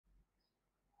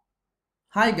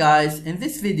Hi guys, in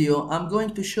this video I'm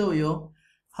going to show you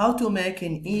how to make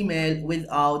an email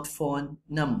without phone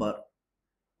number.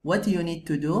 What you need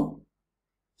to do,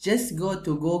 just go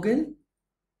to Google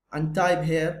and type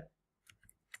here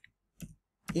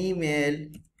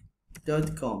email.com.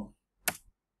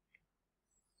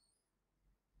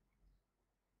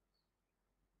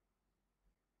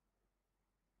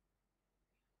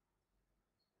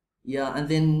 Yeah, and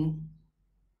then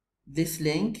this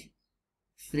link,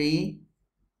 free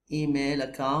email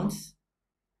accounts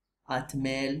at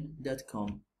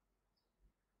mail.com.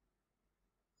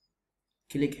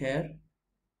 Click here.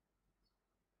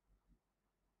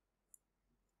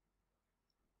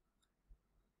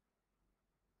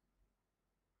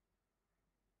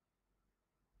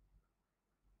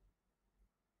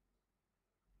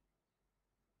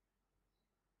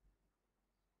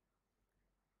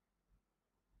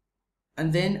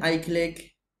 And then I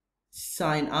click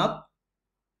sign up.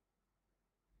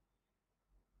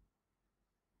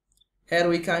 Here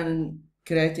we can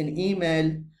create an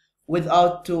email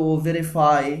without to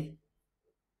verify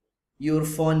your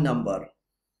phone number.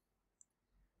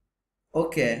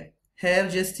 Okay, here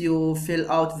just you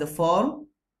fill out the form,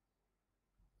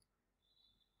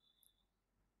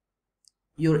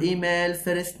 your email,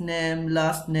 first name,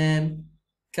 last name,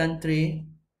 country,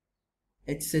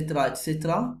 etc,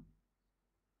 etc,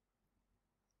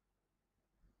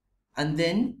 and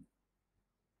then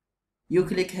you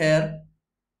click here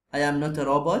I am not a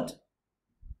robot,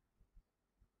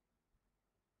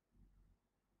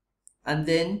 and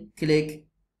then click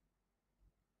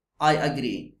I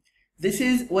agree. This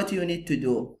is what you need to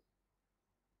do.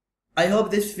 I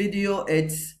hope this video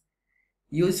is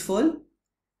useful.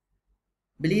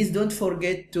 Please don't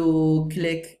forget to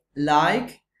click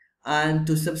like and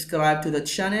to subscribe to the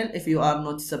channel if you are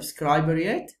not subscriber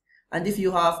yet. And if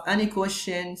you have any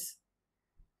questions,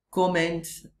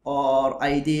 comments or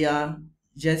idea,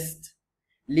 just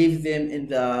leave them in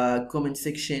the comment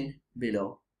section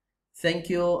below. Thank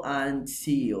you and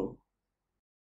see you.